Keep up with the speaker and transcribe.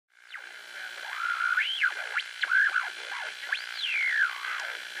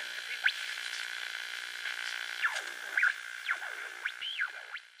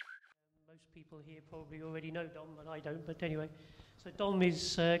here probably already know Dom, but I don't. But anyway, so Dom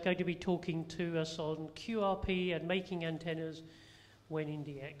is going to be talking to us on QRP and making antennas when in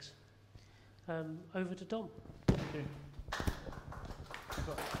DX. Over to Dom. Thank you.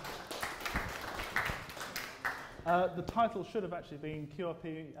 The title should have actually been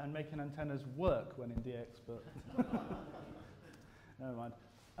QRP and making antennas work when in DX, but never mind.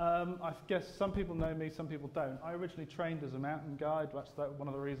 I guess some people know me, some people don't. I originally trained as a mountain guide. That's one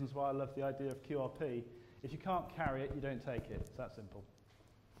of the reasons why I love the idea of QRP. If you can't carry it, you don't take it. It's that simple.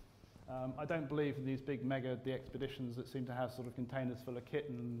 I don't believe in these big mega expeditions that seem to have sort of containers full of kit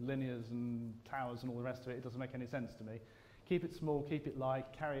and linears and towers and all the rest of it. It doesn't make any sense to me. Keep it small, keep it light,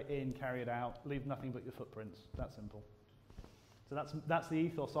 carry it in, carry it out, leave nothing but your footprints. That simple. So that's the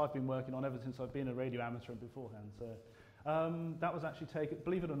ethos I've been working on ever since I've been a radio amateur and beforehand. So that was actually taken,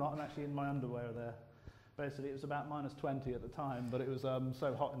 believe it or not, I'm actually in my underwear there. Basically, it was about -20 at the time, but it was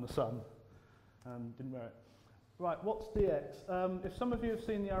so hot in the sun, didn't wear it. Right, what's DX? If some of you have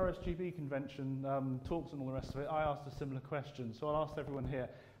seen the RSGB convention talks and all the rest of it, I asked a similar question. So I'll ask everyone here,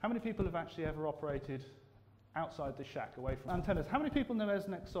 how many people have actually ever operated outside the shack, away from antennas? How many people know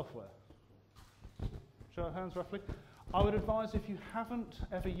ESNEC software? Show of hands, roughly. I would advise, if you haven't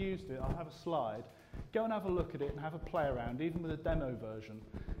ever used it, I'll have a slide, go and have a look at it and have a play around, even with a demo version.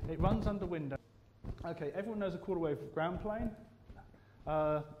 It runs under Windows. Okay, everyone knows a quarter wave ground plane.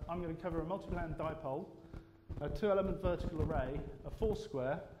 I'm going to cover a multi-band dipole, a 2-element vertical array, a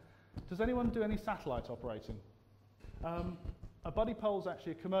 4-square. Does anyone do any satellite operating? A buddy pole is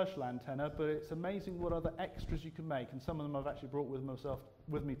actually a commercial antenna, but it's amazing what other extras you can make, and some of them I've actually brought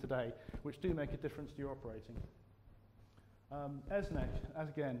with me today, which do make a difference to your operating. ESNEC, as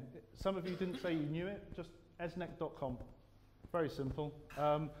again, some of you didn't say you knew it, just esnec.com. Very simple.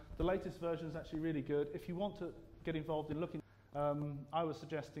 The latest version is actually really good. If you want to get involved in looking, I was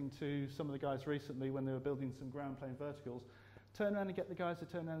suggesting to some of the guys recently when they were building some ground plane verticals, turn around and get the guys to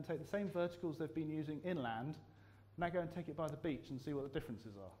turn around and take the same verticals they've been using inland. Now go and take it by the beach and see what the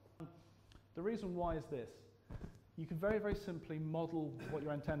differences are. The reason why is this. You can very, very simply model what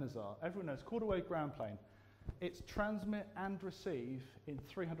your antennas are. Everyone knows quarter wave ground plane. It's transmit and receive in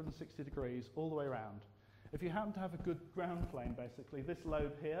 360 degrees all the way around. If you happen to have a good ground plane, basically, this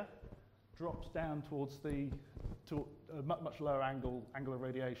lobe here drops down towards to a much lower angle of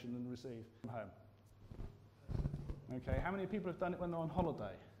radiation than receive from home. Okay, how many people have done it when they're on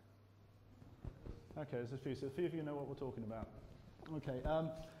holiday? Okay, there's a few. So a few of you know what we're talking about. Okay,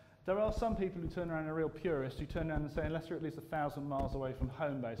 there are some people who turn around and are real purists who turn around and say, unless you're at least 1,000 miles away from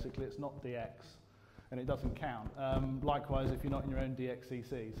home, basically, it's not DX, and it doesn't count. Likewise, if you're not in your own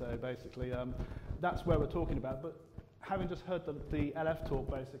DXCC. So basically, that's where we're talking about. But having just heard the LF talk,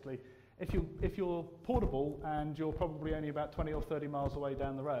 basically, if you're portable and you're probably only about 20 or 30 miles away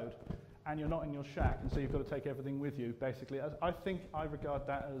down the road, and you're not in your shack, and so you've got to take everything with you, basically, I think I regard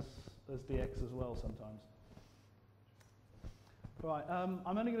that as DX as well sometimes. Right, I'm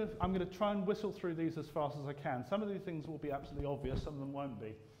going to try and whistle through these as fast as I can. Some of these things will be absolutely obvious, some of them won't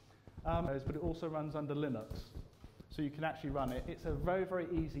be. But it also runs under Linux, so you can actually run it. It's a very, very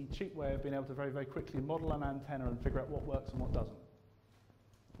easy, cheap way of being able to very, very quickly model an antenna and figure out what works and what doesn't.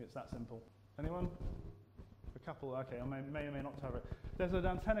 It's that simple. Anyone? A couple, okay, I may or may not cover it. There's an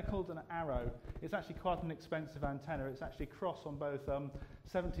antenna called an Arrow. It's actually quite an expensive antenna. It's actually cross on both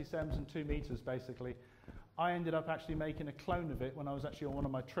 70 sems and 2 meters, basically. I ended up actually making a clone of it when I was actually on one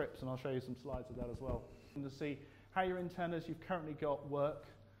of my trips, and I'll show you some slides of that as well. And to see how your antennas you've currently got work,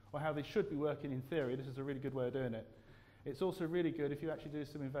 or how they should be working in theory. This is a really good way of doing it. It's also really good if you actually do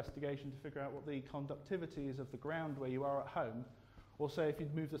some investigation to figure out what the conductivity is of the ground where you are at home, or say if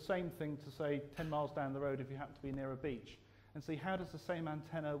you'd move the same thing to, say, 10 miles down the road if you happen to be near a beach, and see how does the same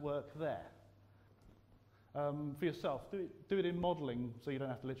antenna work there. For yourself, do it in modelling, so you don't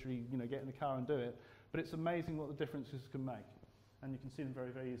have to literally get in the car and do it, but it's amazing what the differences can make, and you can see them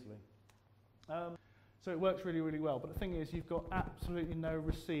very, very easily. So it works really, really well, but the thing is you've got absolutely no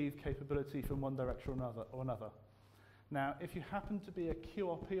receive capability from one direction or another. Now, if you happen to be a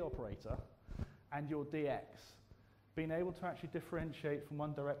QRP operator and you're DX, being able to actually differentiate from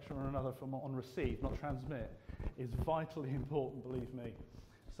one direction or another from on receive, not transmit, is vitally important, believe me.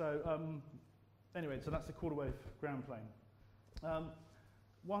 So anyway, so that's the quarter wave ground plane.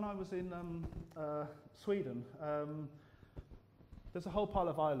 When I was in Sweden, there's a whole pile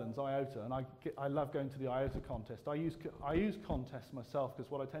of islands, IOTA, and I love going to the IOTA contest. I use contests myself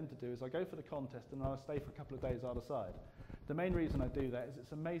because what I tend to do is I go for the contest and I'll stay for a couple of days either side. The main reason I do that is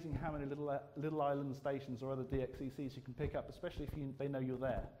it's amazing how many little island stations or other DXCCs you can pick up, especially if they know you're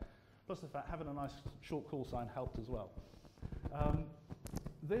there. Plus the fact having a nice short call sign helped as well.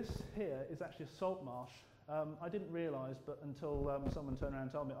 This here is actually a salt marsh. I didn't realise, but until someone turned around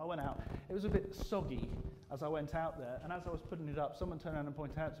and told me, I went out. It was a bit soggy as I went out there, and as I was putting it up, someone turned around and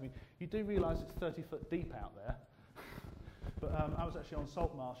pointed out to me, you do realise it's 30 foot deep out there. But I was actually on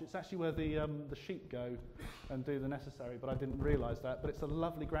salt marsh. It's actually where the sheep go and do the necessary, but I didn't realise that. But it's a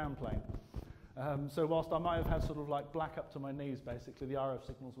lovely ground plane. So whilst I might have had sort of like black up to my knees, basically, the RF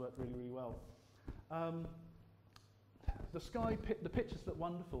signals worked really, really well. The pictures look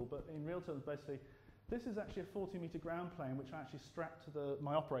wonderful, but in real terms, basically, this is actually a 40-metre ground plane, which I actually strapped to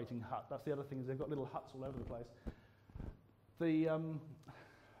my operating hut. That's the other thing, is they've got little huts all over the place. How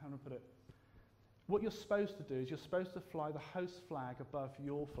do I put it? What you're supposed to do is you're supposed to fly the host flag above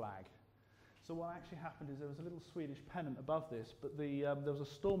your flag. So what actually happened is there was a little Swedish pennant above this, but there was a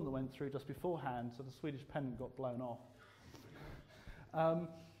storm that went through just beforehand, so the Swedish pennant got blown off.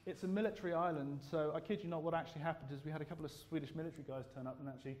 It's a military island, so I kid you not, what actually happened is we had a couple of Swedish military guys turn up and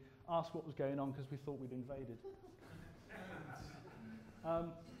actually ask what was going on because we thought we'd invaded.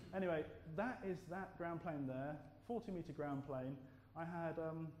 Anyway, that is that ground plane there, 40-metre ground plane. I had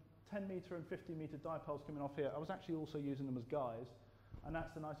 10-metre and 50-metre dipoles coming off here. I was actually also using them as guys, and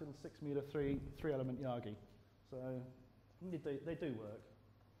that's the nice little 6-metre three-element Yagi. So they do work.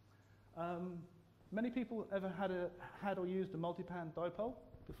 Many people ever had or used a multi-pan dipole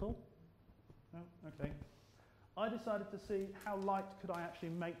before? No? Okay. I decided to see how light could I actually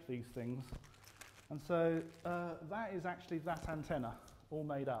make these things. And so that is actually that antenna, all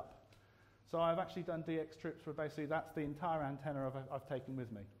made up. So I've actually done DX strips where basically that's the entire antenna I've taken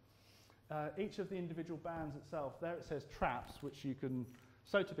with me. Each of the individual bands itself, there it says traps, which you can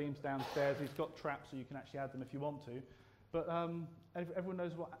sew to beams downstairs. He's got traps, so you can actually add them if you want to. But everyone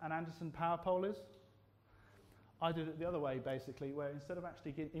knows what an Anderson power pole is? I did it the other way, basically, where instead of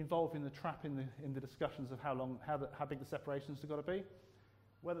actually involving the trap in the discussions of how big the separations have got to be,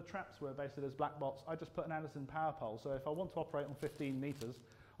 where the traps were basically as black box, I just put an Anderson power pole. So if I want to operate on 15 metres,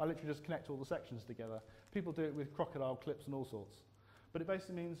 I literally just connect all the sections together. People do it with crocodile clips and all sorts. But it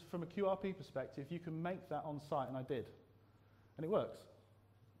basically means, from a QRP perspective, you can make that on site, and I did. And it works.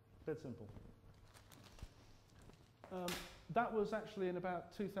 Dead simple. That was actually in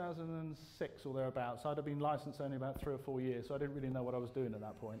about 2006 or thereabouts. I'd have been licensed only about 3 or 4 years, so I didn't really know what I was doing at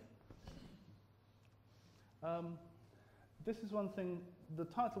that point. This is one thing. The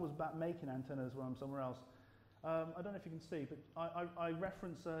title was about making antennas where I'm somewhere else. I don't know if you can see, but I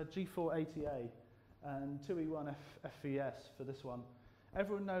reference G480A and 2E1 FVS for this one.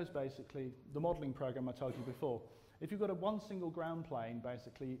 Everyone knows, basically, the modelling program I told you before. If you've got one single ground plane,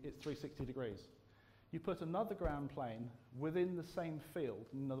 basically, it's 360 degrees. You put another ground plane within the same field,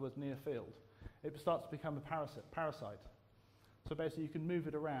 in other words, near field, it starts to become a parasite. So basically, you can move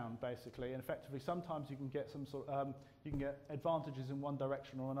it around, basically, and effectively, sometimes you can get some sort of, you can get advantages in one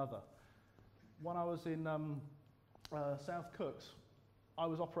direction or another. When I was in South Cooks, I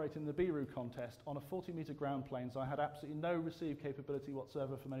was operating the BRU contest on a 40-metre ground plane, so I had absolutely no receive capability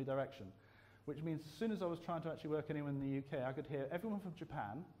whatsoever from any direction, which means as soon as I was trying to actually work anywhere in the UK, I could hear everyone from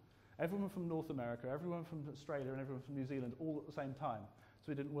Japan, everyone from North America, everyone from Australia, and everyone from New Zealand all at the same time,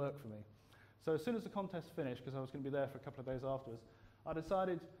 so it didn't work for me. So as soon as the contest finished, because I was going to be there for a couple of days afterwards, I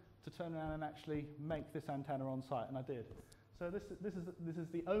decided to turn around and actually make this antenna on site, and I did. So this is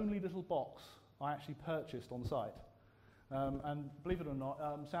the only little box I actually purchased on site. And believe it or not,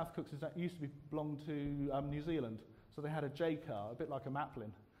 South Cooks used to belong to New Zealand, so they had a J car, a bit like a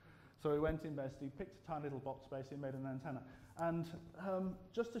Maplin. So we went in, basically, picked a tiny little box, basically, and made an antenna. And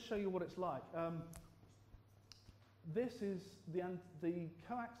just to show you what it's like, this is the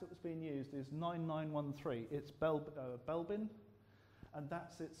coax that was being used is 9913. It's Belbin, and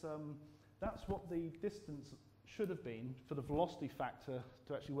that's what the distance should have been for the velocity factor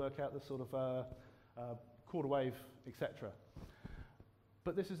to actually work out the sort of quarter wave, etc.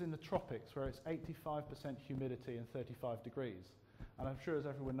 But this is in the tropics, where it's 85% humidity and 35 degrees. And I'm sure, as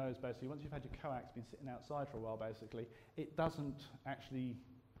everyone knows, basically, once you've had your coax been sitting outside for a while, basically, it doesn't actually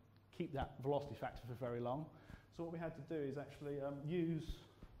keep that velocity factor for very long. So what we had to do is actually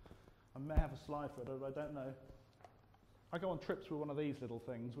I may have a slide for it, I don't know. I go on trips with one of these little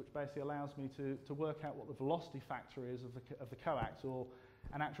things, which basically allows me to work out what the velocity factor is of the coax, or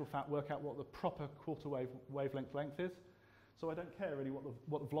in actual fact work out what the proper quarter wavelength length is. So I don't care really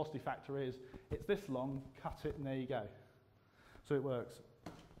what the velocity factor is. It's this long, cut it, and there you go. So it works.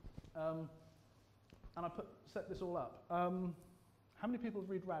 And I set this all up. How many people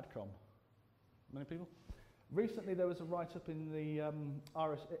read Radcom? Many people? Recently there was a write-up in the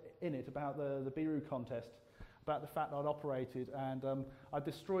in it about the BRU contest, about the fact that I'd operated, and I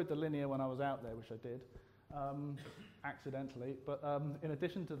destroyed the linear when I was out there, which I did. accidentally, but in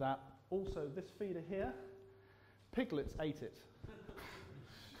addition to that, also this feeder here, piglets ate it.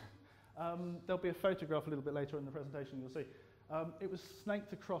 There'll be a photograph a little bit later in the presentation, you'll see. It was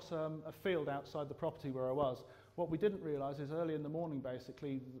snaked across a field outside the property where I was. What we didn't realise is early in the morning,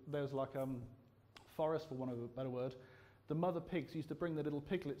 basically, there was like forest, for want of a better word. The mother pigs used to bring the little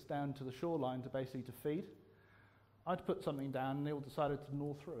piglets down to the shoreline to basically to feed. I'd put something down and they all decided to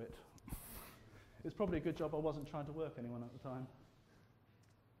gnaw through it. It's probably a good job I wasn't trying to work anyone at the time.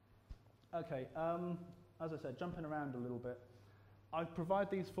 Okay, as I said, jumping around a little bit. I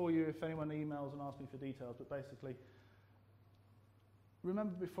provide these for you if anyone emails and asks me for details, but basically,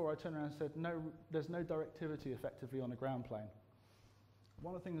 remember before I turned around and said, no, there's no directivity effectively on a ground plane.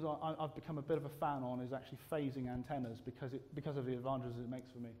 One of the things I've become a bit of a fan on is actually phasing antennas because of the advantages it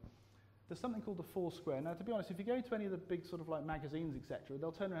makes for me. There's something called the Foursquare. Now, to be honest, if you go to any of the big sort of like magazines, etc.,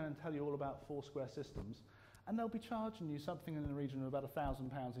 they'll turn around and tell you all about Foursquare systems, and they'll be charging you something in the region of about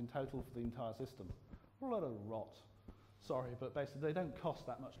 £1,000 in total for the entire system. A lot of rot. Sorry, but basically they don't cost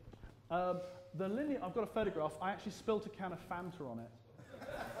that much. The linear, I've got a photograph. I actually spilt a can of Fanta on it.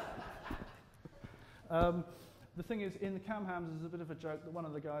 The thing is, in the cam hams, there's a bit of a joke that one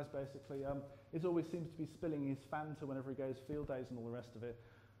of the guys basically always seems to be spilling his Fanta whenever he goes field days and all the rest of it.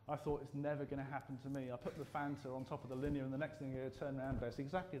 I thought it's never going to happen to me. I put the Fanta on top of the linear, and the next thing I turned around, basically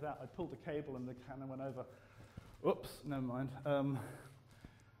exactly that. I pulled the cable and the can went over. Oops, never mind.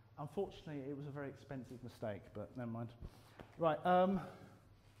 Unfortunately, it was a very expensive mistake, but never mind. Right,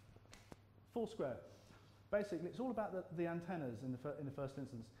 Foursquare. Basically, it's all about the antennas in the first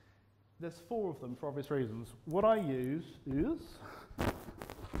instance. There's 4 of them for obvious reasons. What I use is,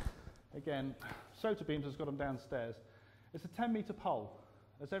 again, Sota Beams has got them downstairs. It's a 10-metre pole.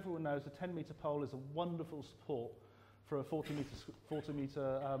 As everyone knows, a 10-metre pole is a wonderful support for a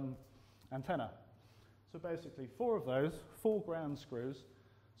 40-metre antenna. So basically, 4 of those, 4 ground screws,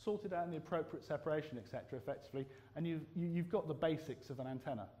 sorted out in the appropriate separation, etc., effectively, and you've got the basics of an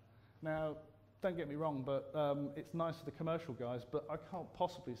antenna. Now, don't get me wrong, but it's nice for the commercial guys, but I can't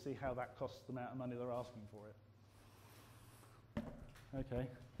possibly see how that costs the amount of money they're asking for it. Okay,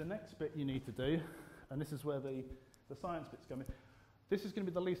 the next bit you need to do, and this is where the science bits come in. This is going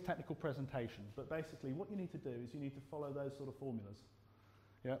to be the least technical presentation, but basically what you need to do is you need to follow those sort of formulas.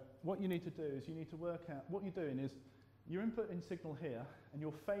 Yeah. What you need to do is you need to work out, what you're doing is you're inputting signal here and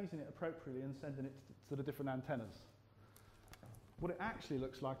you're phasing it appropriately and sending it to the different antennas. What it actually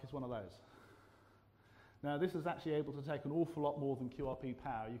looks like is one of those. Now this is actually able to take an awful lot more than QRP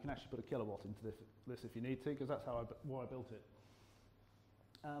power. You can actually put a kilowatt into this if you need to, because that's why I built it.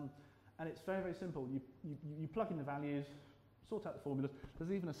 And it's very, very simple. You plug in the values, sort out the formulas.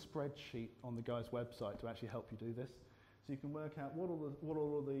 There's even a spreadsheet on the guy's website to actually help you do this. So you can work out what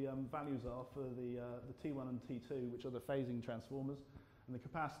all the values are for the T1 and T2, which are the phasing transformers, and the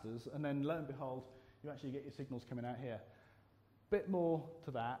capacitors, and then lo and behold, you actually get your signals coming out here. Bit more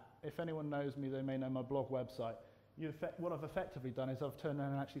to that. If anyone knows me, they may know my blog website. What I've effectively done is I've turned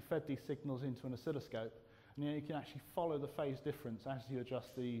around and actually fed these signals into an oscilloscope, and you can actually follow the phase difference as you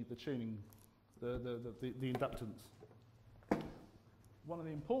adjust the tuning, the inductance. One of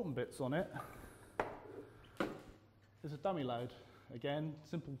the important bits on it is a dummy load. Again,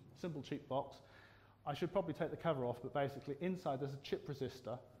 simple cheap box. I should probably take the cover off, but basically inside there's a chip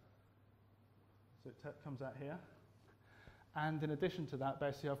resistor. So it comes out here. And in addition to that,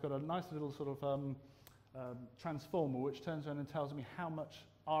 basically I've got a nice little sort of transformer which turns around and tells me how much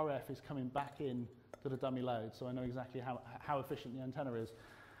RF is coming back in to the dummy load, so I know exactly how efficient the antenna is.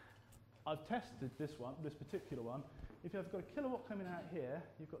 I've tested this particular one. If you've got a kilowatt coming out here,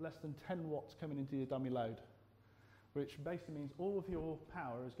 you've got less than 10 watts coming into your dummy load, which basically means all of your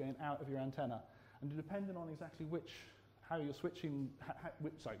power is going out of your antenna. And depending on exactly which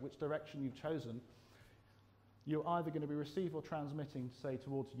direction you've chosen, you're either going to be receive or transmitting, say,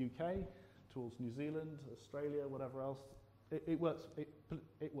 towards UK, towards New Zealand, Australia, whatever else. It works.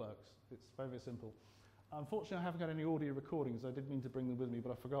 It works. It's very, very simple. Unfortunately, I haven't got any audio recordings. I did mean to bring them with me,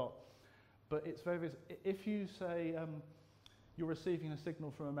 but I forgot. But it's very, very. If you say you're receiving a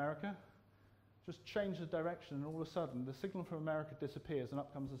signal from America, just change the direction, and all of a sudden, the signal from America disappears, and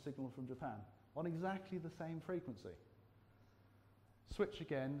up comes the signal from Japan on exactly the same frequency. Switch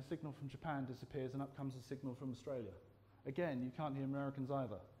again, the signal from Japan disappears, and up comes the signal from Australia. Again, you can't hear Americans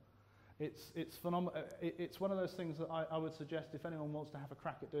either. It's phenomenal. It's one of those things that I would suggest if anyone wants to have a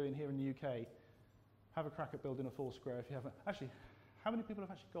crack at doing here in the UK, have a crack at building a Foursquare if you haven't. Actually, how many people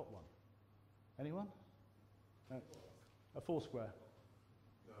have actually got one? Anyone? No. A Foursquare?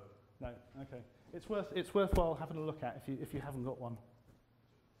 No. No. Okay. It's worthwhile having a look at if you haven't got one.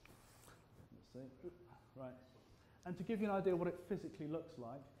 Let's see. Right. And to give you an idea what it physically looks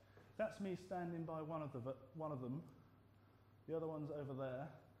like, that's me standing by one of them. The other one's over there.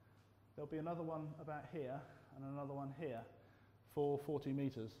 There'll be another one about here and another one here for 40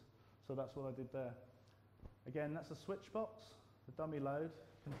 meters. So that's what I did there. Again, that's a switch box, the dummy load,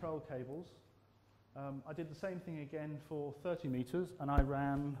 control cables. I did the same thing again for 30 meters, and I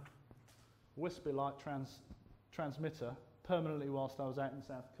ran Whisper Light transmitter permanently whilst I was out in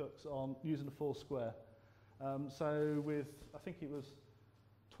South Cooks on using a 4 square. So with, I think it was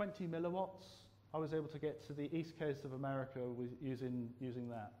 20 milliwatts, I was able to get to the east coast of America with using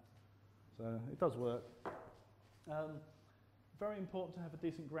that. So it does work. Very important to have a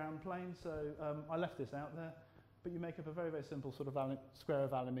decent ground plane, so I left this out there, but you make up a very, very simple sort of square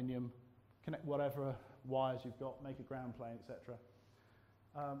of aluminium, connect whatever wires you've got, make a ground plane, etc.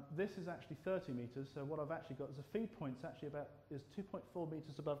 This is actually 30 meters, so what I've actually got is a feed point is 2.4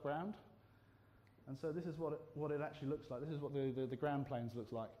 meters above ground. And so this is what it actually looks like. This is what the ground planes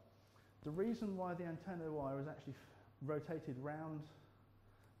looks like. The reason why the antenna wire is actually rotated round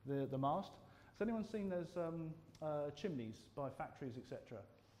the mast, has anyone seen those chimneys by factories, etc.,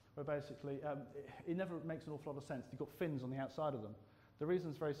 where basically it never makes an awful lot of sense. You've got fins on the outside of them. The reason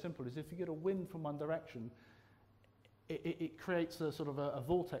is very simple, is if you get a wind from one direction, it creates a sort of a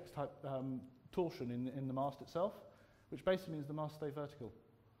vortex type torsion in the mast itself, which basically means the mast stay vertical.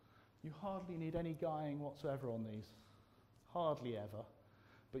 You hardly need any guying whatsoever on these, hardly ever,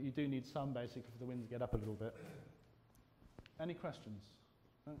 but you do need some basically for the wind to get up a little bit. Any questions?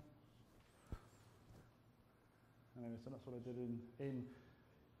 No? Anyway, so that's what I did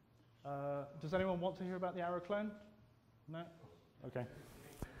does anyone want to hear about the Aeroclone? No? Okay.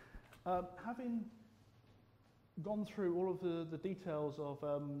 Having gone through all of the details of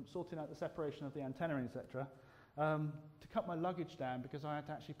sorting out the separation of the antenna, etc., to cut my luggage down, because I had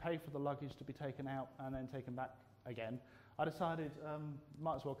to actually pay for the luggage to be taken out and then taken back again, I decided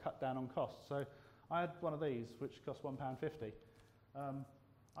might as well cut down on costs. So I had one of these, which cost £1.50.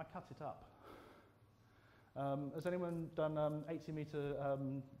 I cut it up. Has anyone done 80-meter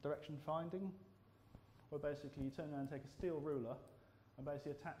direction finding? Where basically you turn around and take a steel ruler and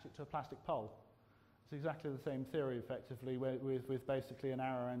basically attach it to a plastic pole. It's exactly the same theory, effectively, with basically an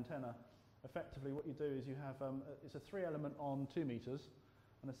arrow antenna. Effectively, what you do is you have it's a 3-element on 2 meters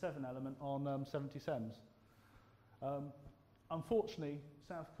and a 7-element on 70 sems. Unfortunately,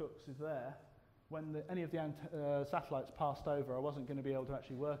 South Cooks is there. When any of the satellites passed over, I wasn't going to be able to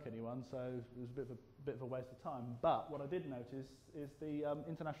actually work anyone, so it was a bit of a waste of time. But what I did notice is the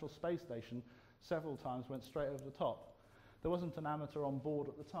International Space Station several times went straight over the top. There wasn't an amateur on board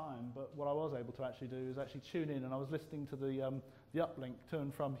at the time, but what I was able to actually do is actually tune in, and I was listening to the uplink to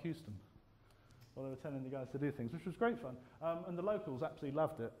and from Houston, while they were telling the guys to do things, which was great fun. And the locals absolutely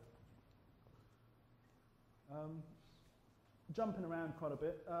loved it. Jumping around quite a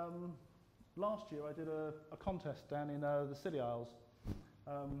bit. Last year I did a contest down in the Scilly Isles.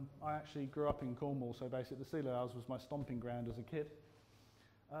 I actually grew up in Cornwall, so basically the Scilly Isles was my stomping ground as a kid.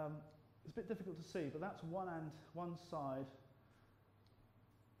 It's a bit difficult to see, but that's one side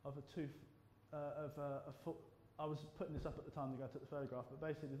of a foot. I was putting this up at the time the guy took the photograph, but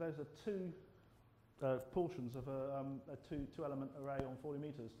basically those are two portions of a two-element array on 40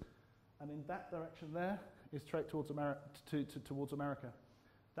 meters, and in that direction there is straight towards towards America.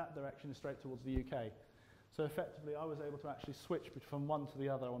 That direction is straight towards the UK. So effectively, I was able to actually switch from one to the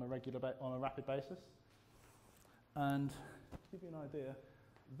other on a rapid basis. And to give you an idea,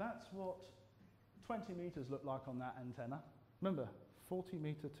 that's what 20 meters look like on that antenna. Remember, 40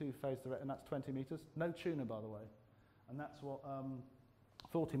 meter two-phase direct, and that's 20 meters. No tuner, by the way. And that's what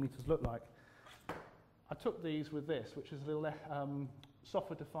 40 meters look like. I took these with this, which is a little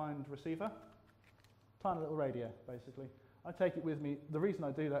software-defined receiver. Tiny little radio, basically. I take it with me. The reason I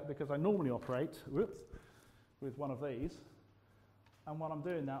do that because I normally operate with one of these, and while I'm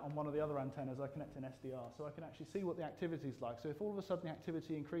doing that, on one of the other antennas, I connect an SDR, so I can actually see what the activity is like. So if all of a sudden the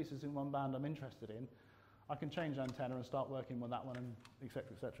activity increases in one band I'm interested in, I can change antenna and start working with that one, and et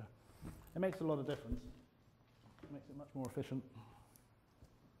cetera, et cetera. It makes a lot of difference. It makes it much more efficient.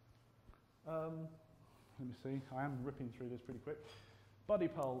 Let me see. I am ripping through this pretty quick. Body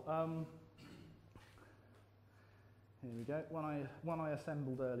pole. Here we go, one I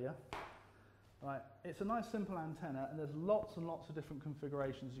assembled earlier. Right, it's a nice simple antenna, and there's lots and lots of different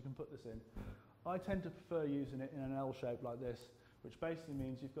configurations you can put this in. I tend to prefer using it in an L shape like this, which basically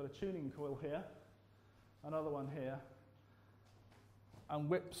means you've got a tuning coil here, another one here, and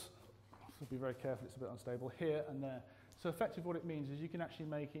whips, so be very careful, it's a bit unstable, here and there. So effectively what it means is you can actually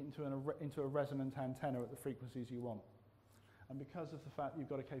make it into a resonant antenna at the frequencies you want. And because of the fact you've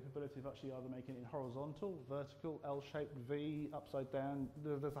got a capability of actually either making it horizontal, vertical, L-shaped, V, upside down,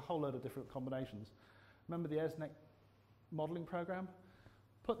 there's a whole load of different combinations. Remember the ESNEC modeling program?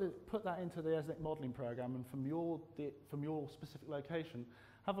 Put that into the ESNEC modeling program, and from your specific location,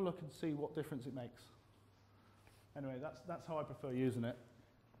 have a look and see what difference it makes. Anyway, that's how I prefer using it.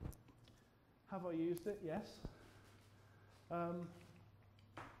 Have I used it? Yes.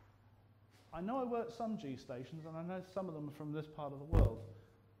 I know I worked some G stations, and I know some of them are from this part of the world.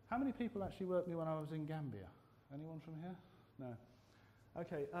 How many people actually worked me when I was in Gambia? Anyone from here? No.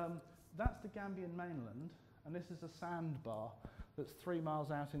 Okay, that's the Gambian mainland, and this is a sandbar that's 3 miles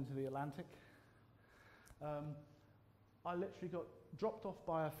out into the Atlantic. I literally got dropped off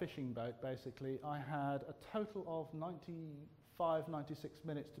by a fishing boat, basically. I had a total of 95, 96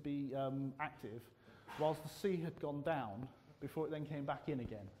 minutes to be active, whilst the sea had gone down before it then came back in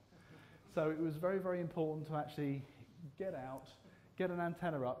again. So it was very, very important to actually get out, get an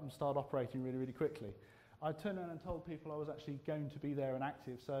antenna up and start operating really, really quickly. I turned around and told people I was actually going to be there and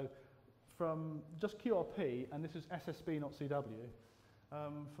active. So from just QRP, and this is SSB, not CW,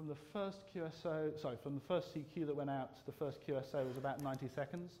 from the first from the first CQ that went out to the first QSO was about 90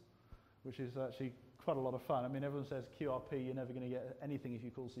 seconds, which is actually quite a lot of fun. I mean, everyone says QRP, you're never going to get anything if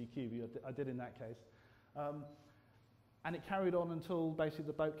you call CQ, but I did in that case. And it carried on until basically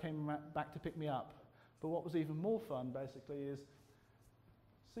the boat came back to pick me up. But what was even more fun, basically, is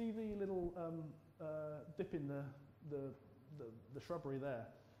see the little dip in the shrubbery there.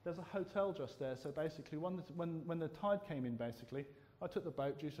 There's a hotel just there. So basically, when the tide came in, basically, I took the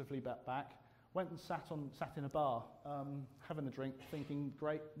boat dutifully back, went and sat in a bar, having a drink, thinking,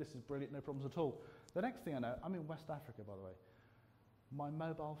 great, this is brilliant, no problems at all. The next thing I know, I'm in West Africa, by the way. My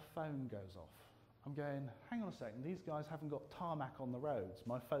mobile phone goes off. I'm going, hang on a second, these guys haven't got tarmac on the roads.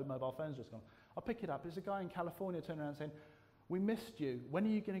 My mobile phone's just gone. I pick it up, there's a guy in California turning around saying, we missed you, when are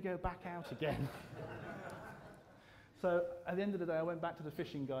you going to go back out again? So at the end of the day, I went back to the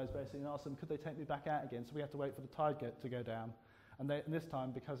fishing guys basically and asked them, could they take me back out again? So we had to wait for the tide to go down. And this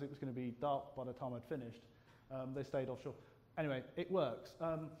time, because it was going to be dark by the time I'd finished, they stayed offshore. Anyway, it works.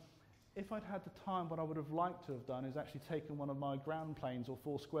 If I'd had the time, what I would have liked to have done is actually taken one of my ground planes or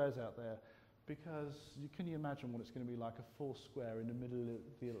 4 squares out there, because can you imagine what it's going to be like, a 4 square in the middle of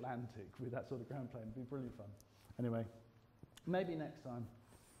the Atlantic with that sort of ground plane? It'd be brilliant fun. Anyway, maybe next time.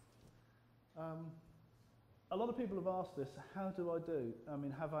 A lot of people have asked this, how do I do? I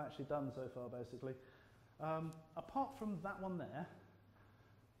mean, have I actually done so far, basically? Apart from that one there,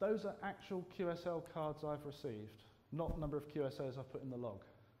 those are actual QSL cards I've received, not the number of QSOs I've put in the log.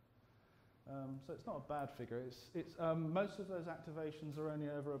 So it's not a bad figure. Most of those activations are only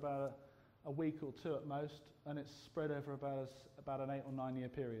over about a week or 2 at most, and it's spread over about an 8 or 9 year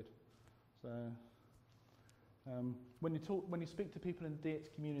period. So when you speak to people in the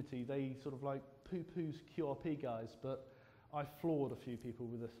DX community, they sort of like poo-poo QRP guys, but I floored a few people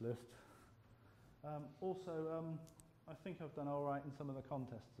with this list. Also, I think I've done all right in some of the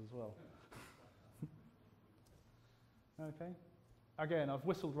contests as well. Okay. Again, I've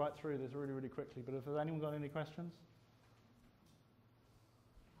whistled right through this really, really quickly, but has anyone got any questions?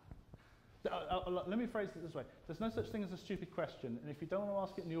 Let me phrase it this way. There's no such thing as a stupid question, and if you don't want to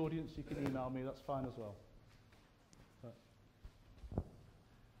ask it in the audience, you can email me, that's fine as well.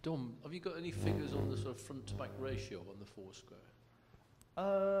 Dom, have you got any figures on the sort of front to back ratio on the 4 square?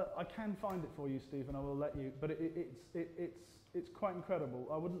 I can find it for you, Steve, and I will let you, but it's quite incredible.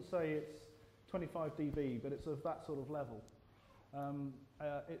 I wouldn't say it's 25 dB, but it's of that sort of level.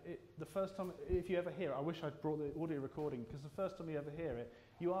 The first time, if you ever hear it, I wish I'd brought the audio recording, because the first time you ever hear it,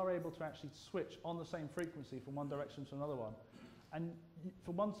 you are able to actually switch on the same frequency from one direction to another one. And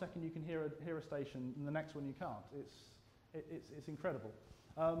for 1 second you can hear a station, and the next one you can't. It's incredible.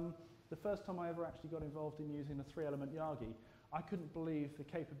 The first time I ever actually got involved in using a 3-element Yagi, I couldn't believe the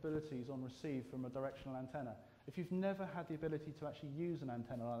capabilities on receive from a directional antenna. If you've never had the ability to actually use an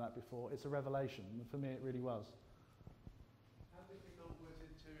antenna like that before, it's a revelation. And for me, it really was. How difficult was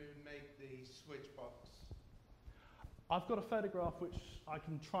it to make the switch box? I've got a photograph which I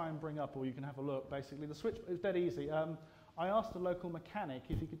can try and bring up, or you can have a look. Basically, the switch is dead easy. I asked a local mechanic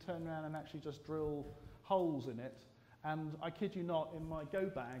if he could turn around and actually just drill holes in it. And I kid you not, in my go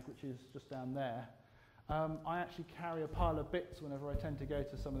bag, which is just down there, I actually carry a pile of bits whenever I tend to go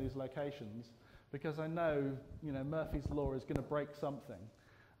to some of these locations, because I know, Murphy's Law is going to break something.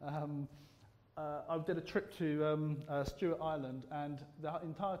 I did a trip to Stewart Island, and the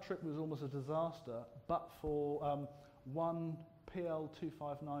entire trip was almost a disaster, but for one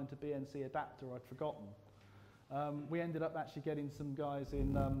PL259 to BNC adapter I'd forgotten. We ended up actually getting some guys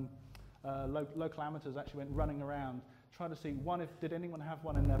in local amateurs actually went running around trying to see, one, did anyone have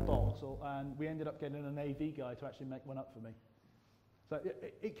one in their box, and we ended up getting an AV guy to actually make one up for me. So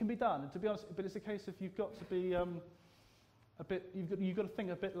it can be done, and to be honest, but it's a case of you've got to be you've got to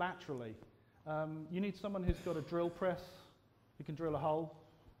think a bit laterally. You need someone who's got a drill press, who can drill a hole,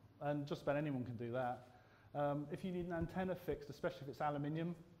 and just about anyone can do that. If you need an antenna fixed, especially if it's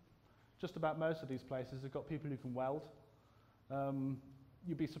aluminium, just about most of these places have got people who can weld.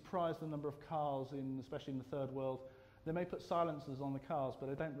 You'd be surprised the number of cars, especially in the third world. They may put silencers on the cars, but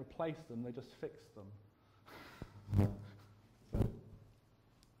they don't replace them, they just fix them. How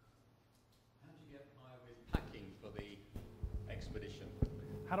do you get by with packing for the expedition?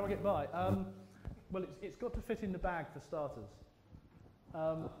 How do I get by? Well, it's got to fit in the bag for starters.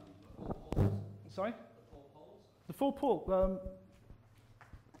 Sorry? The 4 poles?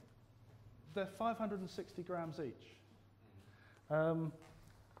 They're 560 grams each.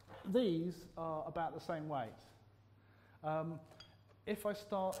 These are about the same weight. If I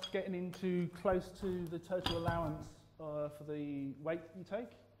start getting into close to the total allowance for the weight you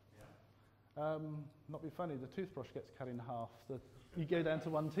take, not be funny, the toothbrush gets cut in half. You go down to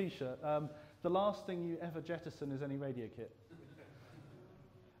one t-shirt. The last thing you ever jettison is any radio kit.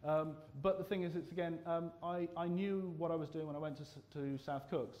 But the thing is, it's again, I knew what I was doing when I went to South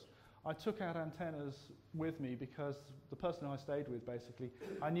Cooks. I took out antennas with me because the person I stayed with, basically,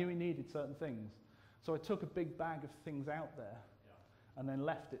 I knew he needed certain things. So I took a big bag of things out there and then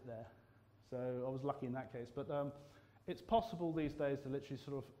left it there. So I was lucky in that case. But it's possible these days to literally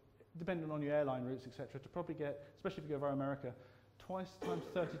sort of, depending on your airline routes, etc., to probably get, especially if you go via America, twice times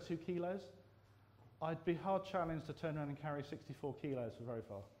 32 kilos. I'd be hard challenged to turn around and carry 64 kilos for very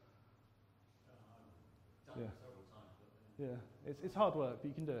far. Done it several times. But, Yeah, it's hard work, but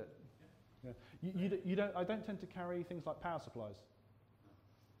you can do it. Yeah. I don't tend to carry things like power supplies.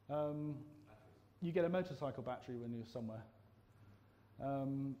 You get a motorcycle battery when you're somewhere.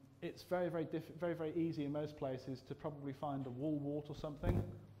 It's very, very easy in most places to probably find a wall wart or something.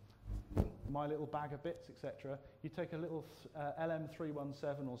 My little bag of bits, etc. You take a little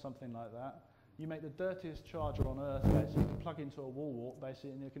LM317 or something like that. You make the dirtiest charger on earth, basically. You can plug into a wall wart,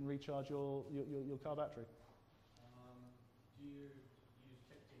 basically, and you can recharge your car battery. do you use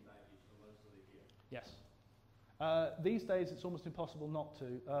checked-in baggage for most of the gear? Yes. These days, it's almost impossible not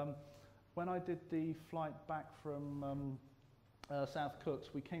to. When I did the flight back from South Cooks,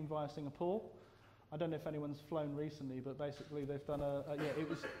 we came via Singapore. I don't know if anyone's flown recently, but basically they've done it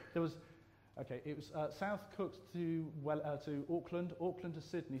was South Cooks to Auckland, Auckland to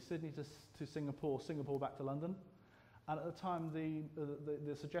Sydney, Sydney to Singapore, Singapore back to London. And at the time,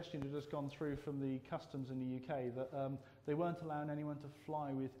 the suggestion had just gone through from the customs in the UK that they weren't allowing anyone to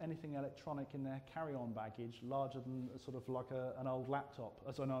fly with anything electronic in their carry-on baggage larger than sort of like an old laptop,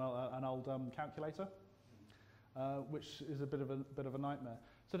 an old calculator, which is a bit of a nightmare.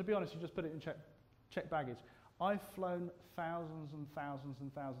 So to be honest, you just put it in check baggage. I've flown thousands and thousands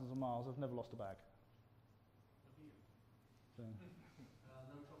and thousands of miles. I've never lost a bag. So. No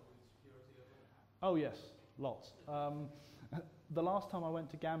trouble with security at all? Oh yes, lots. The last time I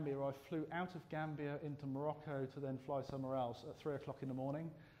went to Gambia, I flew out of Gambia into Morocco to then fly somewhere else at 3 o'clock in the morning,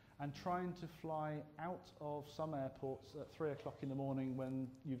 and trying to fly out of some airports at 3 o'clock in the morning when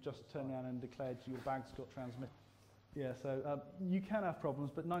you've just turned around and declared your bag's got transmitted. Yeah, so you can have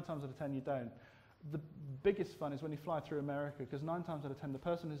problems, but 9 times out of 10 you don't. The biggest fun is when you fly through America, because 9 times out of 10 the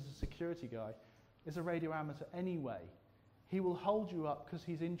person who's a security guy is a radio amateur anyway. He will hold you up because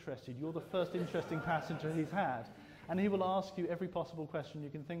he's interested. You're the first interesting passenger he's had. And he will ask you every possible question you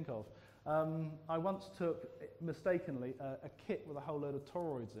can think of. I once took, mistakenly, a kit with a whole load of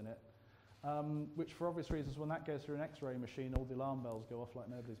toroids in it, which for obvious reasons, when that goes through an X-ray machine, all the alarm bells go off like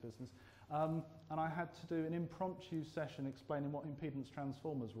nobody's business. And I had to do an impromptu session explaining what impedance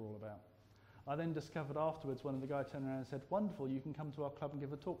transformers were all about. I then discovered afterwards, when the guy turned around and said, "Wonderful, you can come to our club and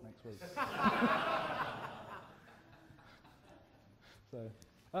give a talk next week." So,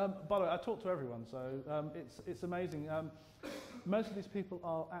 by the way, I talk to everyone, so it's amazing. Most of these people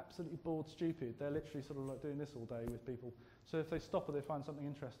are absolutely bored stupid. They're literally sort of like doing this all day with people. So if they stop or they find something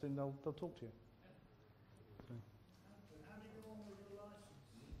interesting, they'll talk to you. So. How do you go on with your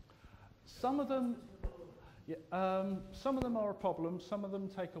license? Some of them are a problem. Some of them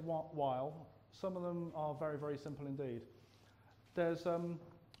take a while. Some of them are very, very simple indeed. There's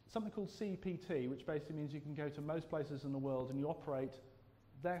something called CPT, which basically means you can go to most places in the world and you operate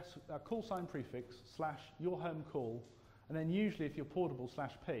their call sign prefix / your home call, and then usually if you're portable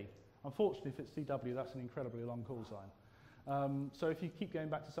 /P. Unfortunately, if it's CW, that's an incredibly long call sign. So if you keep going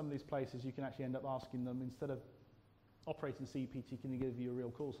back to some of these places, you can actually end up asking them, instead of operating CPT, can you give you a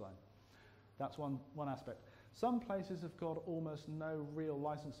real call sign? That's one aspect. Some places have got almost no real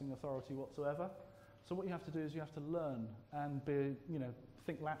licensing authority whatsoever. So what you have to do is you have to learn and be,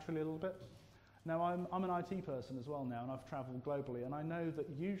 think laterally a little bit. Now I'm an IT person as well now, and I've travelled globally, and I know that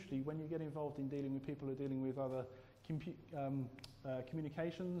usually when you get involved in dealing with people who are dealing with other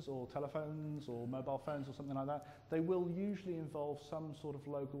communications or telephones or mobile phones or something like that, they will usually involve some sort of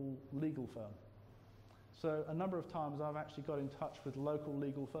local legal firm. So a number of times I've actually got in touch with local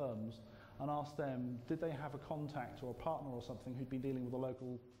legal firms and asked them, did they have a contact or a partner or something who'd been dealing with the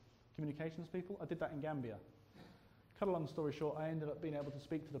local communications people? I did that in Gambia. Cut a long story short, I ended up being able to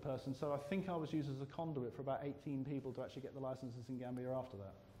speak to the person, so I think I was used as a conduit for about 18 people to actually get the licenses in Gambia after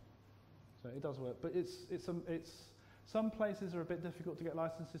that. So it does work, but some places are a bit difficult to get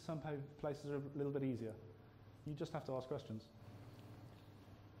licenses, some places are a little bit easier. You just have to ask questions.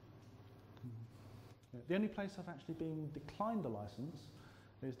 Yeah. The only place I've actually been declined a license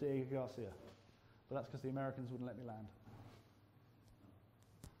is Diego Garcia, but that's because the Americans wouldn't let me land.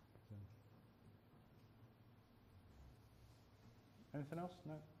 So. Anything else?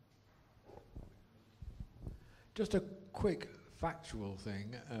 No? Just a quick factual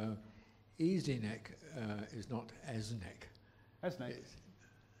thing. EasyNeck is not ESNEC. ESNEC?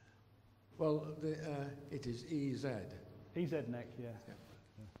 Well, it is EZ. EZNEC, yeah.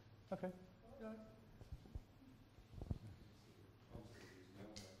 Okay.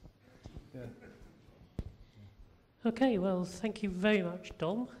 Yeah. Okay, well, thank you very much,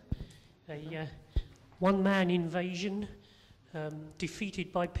 Dom. A one-man invasion,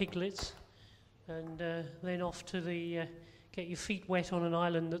 defeated by piglets, and then off to the get your feet wet on an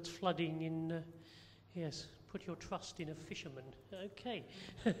island that's flooding in. Yes, put your trust in a fisherman. Okay.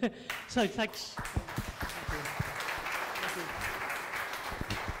 So thanks. Thank you. Thank you.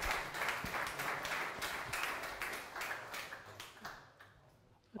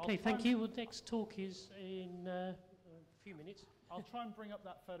 Okay, thank you. Well, next talk is in a few minutes. I'll try and bring up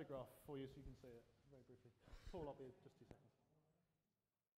that photograph for you so you can see it very briefly. Paul, I'll be just